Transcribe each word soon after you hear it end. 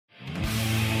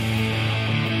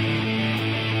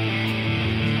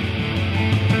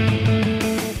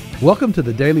Welcome to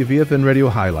the Daily VFN Radio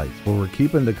Highlights, where we're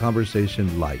keeping the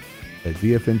conversation light at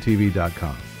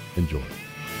VFNTV.com. Enjoy.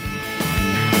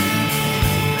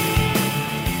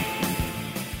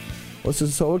 Well, this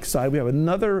is so exciting. We have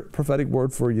another prophetic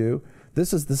word for you.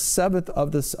 This is the seventh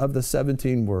of the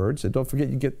 17 words. And don't forget,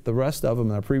 you get the rest of them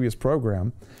in our previous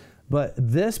program. But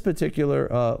this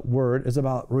particular word is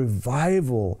about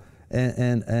revival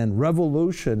and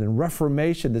revolution and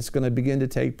reformation that's going to begin to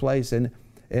take place. And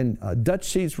Dutch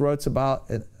Sheets writes about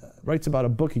a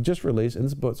book he just released, and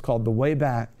this book's called The Way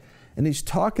Back. And he's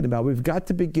talking about we've got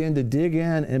to begin to dig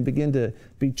in and begin to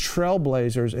be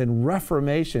trailblazers in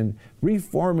reformation,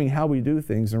 reforming how we do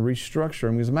things and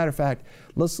restructuring. As a matter of fact,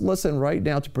 let's listen right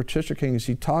now to Patricia King as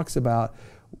she talks about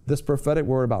this prophetic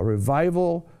word about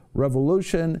revival,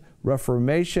 revolution,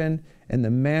 reformation, and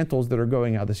the mantles that are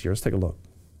going out this year. Let's take a look.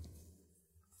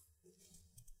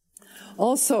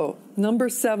 Also, number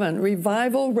 7,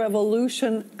 revival,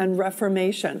 revolution, and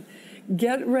reformation.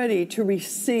 Get ready to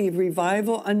receive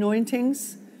revival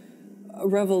anointings,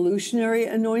 revolutionary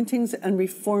anointings, and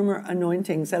reformer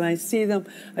anointings. And I see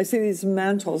these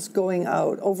mantles going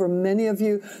out over many of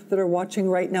you that are watching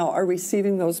right now are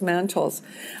receiving those mantles.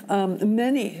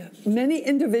 Many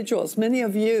individuals, many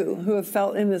of you who have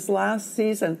felt in this last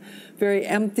season very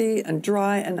empty and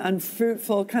dry and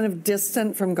unfruitful, kind of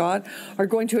distant from God, are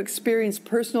going to experience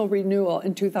personal renewal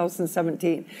in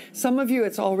 2017. Some of you,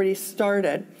 it's already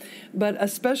started, but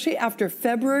especially after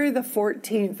February the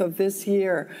 14th of this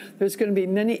year, there's going to be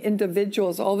many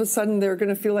individuals, all of a sudden they're going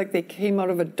to feel like they came out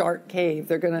of a dark cave.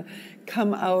 They're going to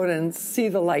come out and see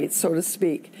the light, so to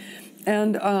speak.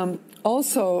 And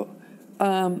also,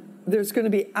 there's going to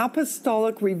be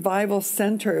Apostolic Revival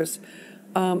Centers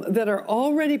that are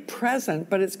already present,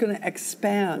 but it's going to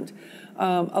expand.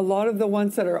 A lot of the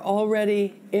ones that are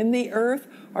already in the earth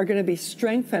are going to be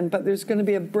strengthened, but there's going to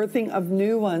be a birthing of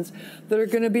new ones that are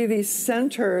going to be these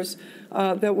centers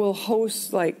that will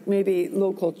host like maybe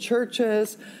local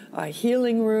churches,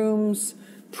 healing rooms,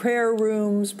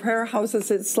 prayer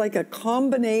houses. It's like a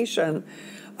combination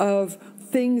of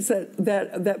things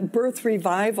that birth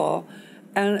revival.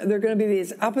 And they're going to be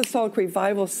these Apostolic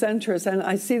Revival Centers, and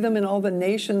I see them in all the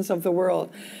nations of the world.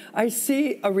 I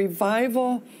see a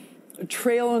revival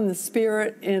trail in the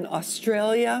Spirit in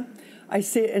Australia. I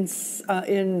see it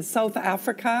in South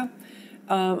Africa.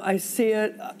 I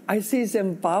see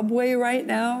Zimbabwe right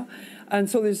now. And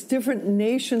so there's different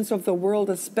nations of the world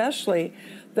especially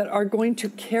that are going to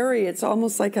carry, it's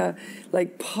almost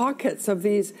like pockets of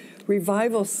these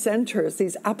revival centers,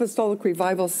 these apostolic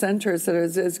revival centers that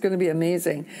is going to be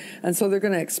amazing. And so they're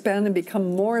going to expand and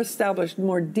become more established,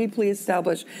 more deeply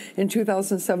established in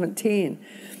 2017.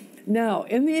 Now,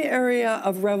 in the area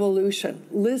of revolution,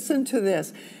 listen to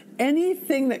this.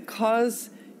 Anything that causes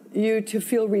you to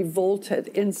feel revolted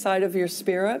inside of your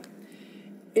spirit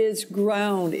is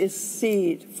ground, is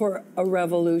seed for a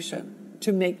revolution,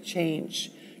 to make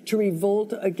change, to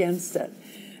revolt against it.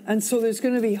 And so there's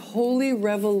going to be holy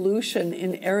revolution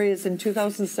in areas in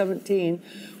 2017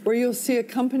 where you'll see a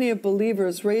company of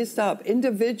believers raised up,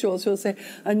 individuals who will say,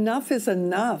 enough is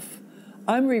enough.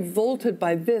 I'm revolted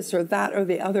by this or that or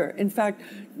the other. In fact,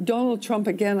 Donald Trump,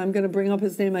 again, I'm going to bring up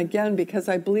his name again because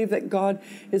I believe that God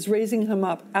is raising him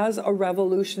up as a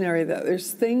revolutionary, that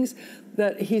there's things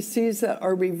that he sees that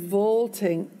are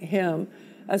revolting him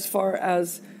as far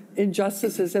as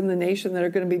injustices in the nation that are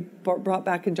going to be brought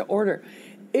back into order.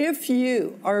 If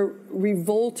you are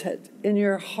revolted in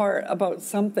your heart about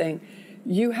something,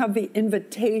 you have the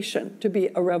invitation to be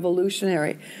a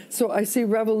revolutionary. So I see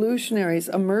revolutionaries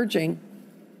emerging,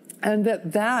 and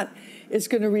that is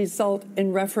going to result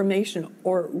in reformation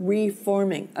or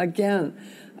reforming. Again,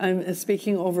 I'm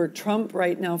speaking over Trump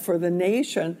right now for the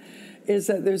nation, is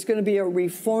that there's going to be a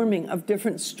reforming of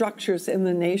different structures in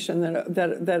the nation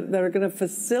that are going to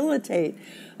facilitate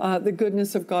the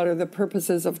goodness of God or the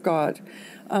purposes of God.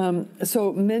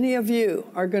 So many of you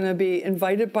are going to be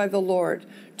invited by the Lord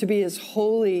to be His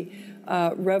holy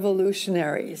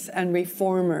revolutionaries and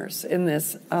reformers in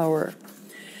this hour.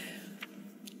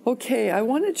 Okay, I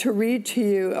wanted to read to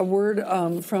you a word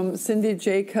from Cindy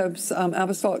Jacobs'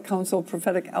 Apostolic Council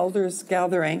Prophetic Elders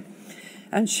Gathering.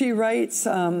 And she writes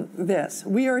this: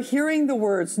 we are hearing the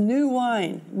words, new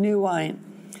wine, new wine.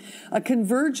 A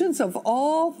convergence of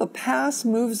all the past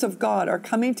moves of God are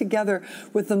coming together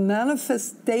with the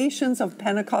manifestations of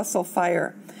Pentecostal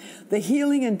fire, the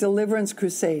healing and deliverance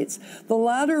crusades, the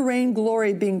latter rain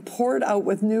glory being poured out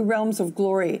with new realms of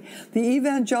glory, the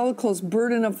evangelicals'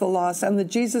 burden of the lost, and the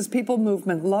Jesus People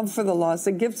movement, love for the lost,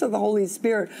 the gifts of the Holy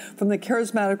Spirit from the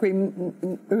charismatic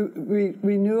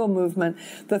renewal movement,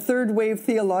 the third wave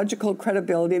theological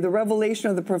credibility, the revelation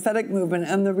of the prophetic movement,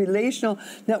 and the relational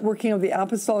networking of the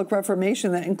Apostolic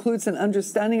Reformation that includes an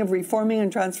understanding of reforming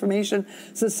and transformation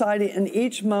society in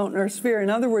each mountain or sphere. In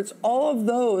other words, all of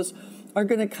those are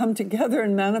going to come together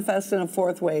and manifest in a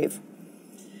fourth wave.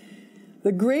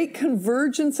 The great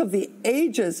convergence of the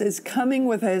ages is coming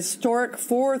with a historic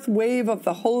fourth wave of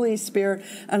the Holy Spirit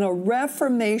and a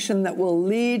reformation that will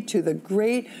lead to the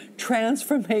great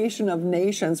transformation of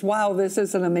nations. Wow, this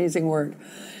is an amazing word.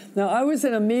 Now, I was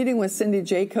in a meeting with Cindy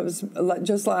Jacobs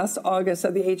just last August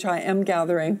at the HIM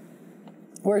gathering,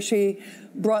 where she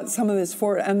brought some of this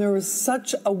forward, and there was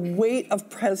such a weight of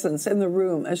presence in the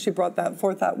room as she brought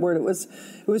forth that word. It was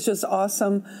just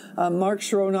awesome. Mark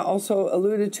Sharona also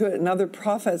alluded to it, and other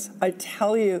prophets. I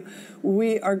tell you,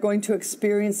 we are going to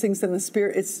experience things in the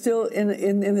Spirit. It's still in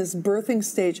this birthing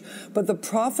stage, but the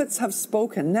prophets have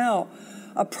spoken. Now,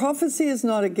 a prophecy is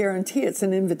not a guarantee, it's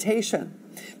an invitation.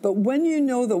 But when you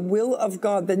know the will of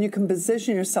God, then you can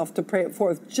position yourself to pray it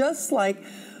forth, just like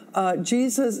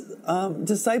Jesus'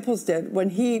 disciples did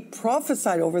when he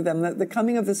prophesied over them that the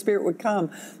coming of the Spirit would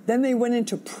come. Then they went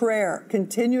into prayer,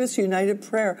 continuous united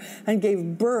prayer, and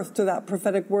gave birth to that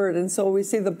prophetic word. And so we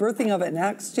see the birthing of it in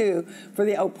Acts 2 for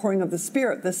the outpouring of the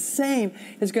Spirit. The same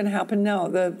is going to happen now.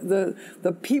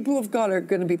 The people of God are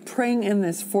going to be praying in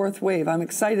this fourth wave. I'm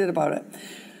excited about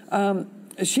it.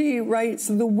 She writes,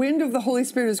 the wind of the Holy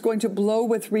Spirit is going to blow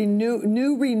with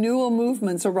new renewal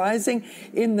movements arising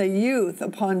in the youth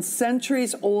upon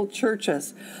centuries-old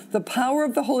churches. The power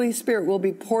of the Holy Spirit will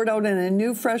be poured out in a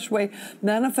new, fresh way,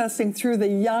 manifesting through the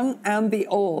young and the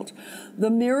old.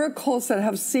 The miracles that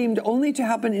have seemed only to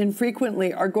happen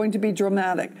infrequently are going to be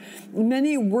dramatic.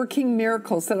 Many working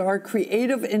miracles that are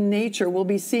creative in nature will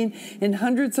be seen in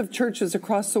hundreds of churches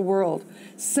across the world.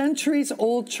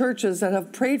 Centuries-old churches that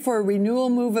have prayed for a renewal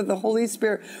move of the Holy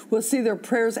Spirit will see their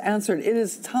prayers answered. It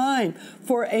is time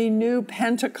for a new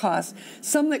Pentecost.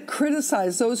 Some that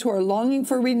criticize those who are longing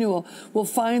for renewal will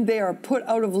find they are put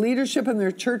out of leadership in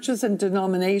their churches and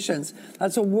denominations.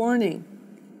 That's a warning.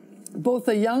 Both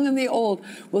the young and the old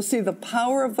will see the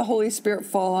power of the Holy Spirit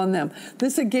fall on them.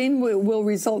 This again will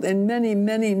result in many,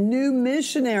 many new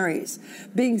missionaries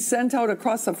being sent out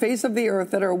across the face of the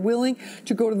earth that are willing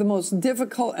to go to the most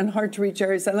difficult and hard to reach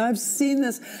areas. And I've seen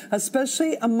this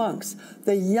especially amongst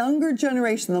the younger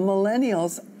generation, the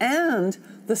millennials, and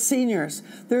the seniors.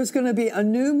 There's going to be a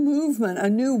new movement, a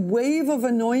new wave of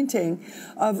anointing,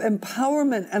 of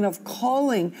empowerment, and of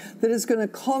calling that is going to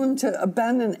call them to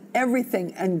abandon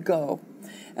everything and go.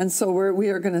 And so we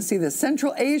are going to see this.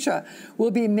 Central Asia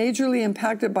will be majorly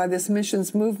impacted by this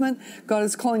missions movement. God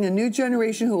is calling a new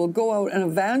generation who will go out and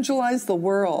evangelize the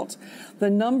world. The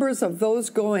numbers of those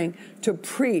going to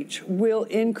preach will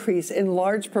increase in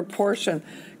large proportion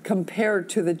compared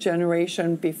to the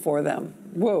generation before them.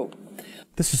 Whoa.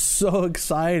 This is so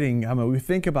exciting. I mean, we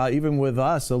think about even with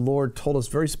us, the Lord told us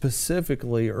very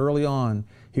specifically early on,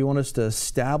 He wanted us to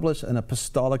establish an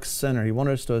apostolic center. He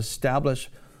wanted us to establish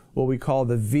what we call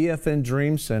the VFN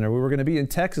Dream Center. We were going to be in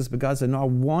Texas, but God said, no, I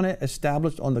want it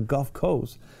established on the Gulf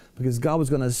Coast, because God was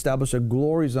going to establish a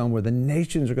glory zone where the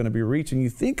nations are going to be reaching. You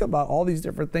think about all these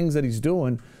different things that He's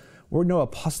doing. We know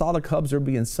apostolic hubs are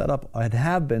being set up and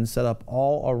have been set up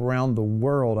all around the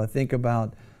world. I think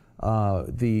about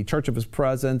the Church of His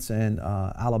Presence in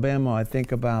Alabama. I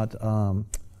think about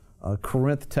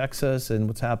Corinth, Texas, and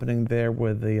what's happening there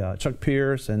with the Chuck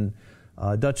Pierce and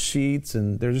Dutch Sheets,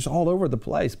 and they're just all over the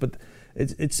place. But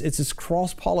it's this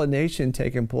cross-pollination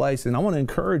taking place. And I want to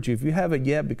encourage you, if you haven't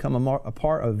yet become a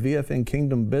part of VFN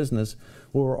Kingdom business,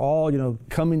 where we're all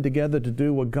coming together to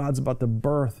do what God's about to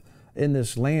birth in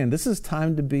this land, this is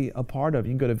time to be a part of.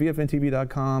 You can go to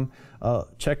vfntv.com,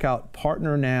 check out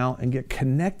Partner Now, and get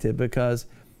connected, because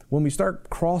when we start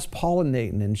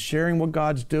cross-pollinating and sharing what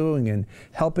God's doing and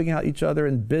helping out each other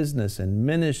in business and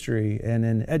ministry and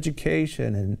in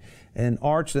education and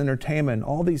arts and entertainment,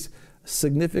 all these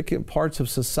significant parts of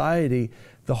society,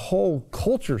 the whole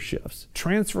culture shifts.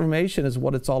 Transformation is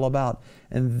what it's all about.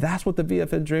 And that's what the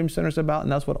VFN Dream Center is about,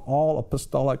 and that's what all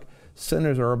apostolic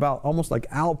centers are about. Almost like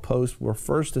outposts were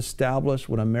first established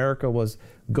when America was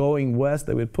going west.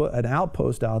 They would put an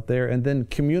outpost out there, and then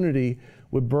community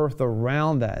would birth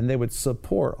around that, and they would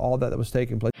support all that was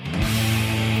taking place.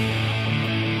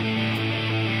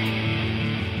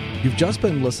 You've just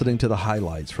been listening to the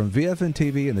highlights from VFN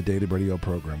TV and the Daily Radio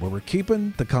program, where we're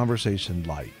keeping the conversation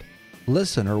light.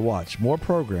 Listen or watch more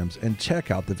programs and check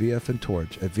out the VFN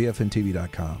Torch at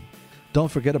VFNTV.com.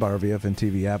 Don't forget about our VFN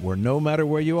TV app, where no matter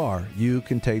where you are, you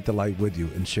can take the light with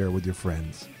you and share with your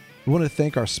friends. We want to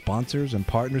thank our sponsors and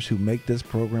partners who make this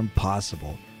program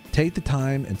possible. Take the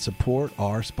time and support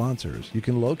our sponsors. You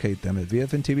can locate them at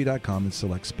VFNTV.com and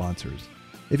select sponsors.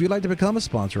 If you'd like to become a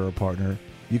sponsor or a partner,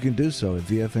 you can do so at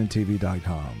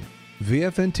VFNTV.com.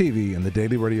 VFN TV and the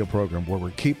Daily Radio program, where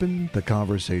we're keeping the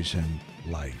conversation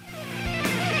light.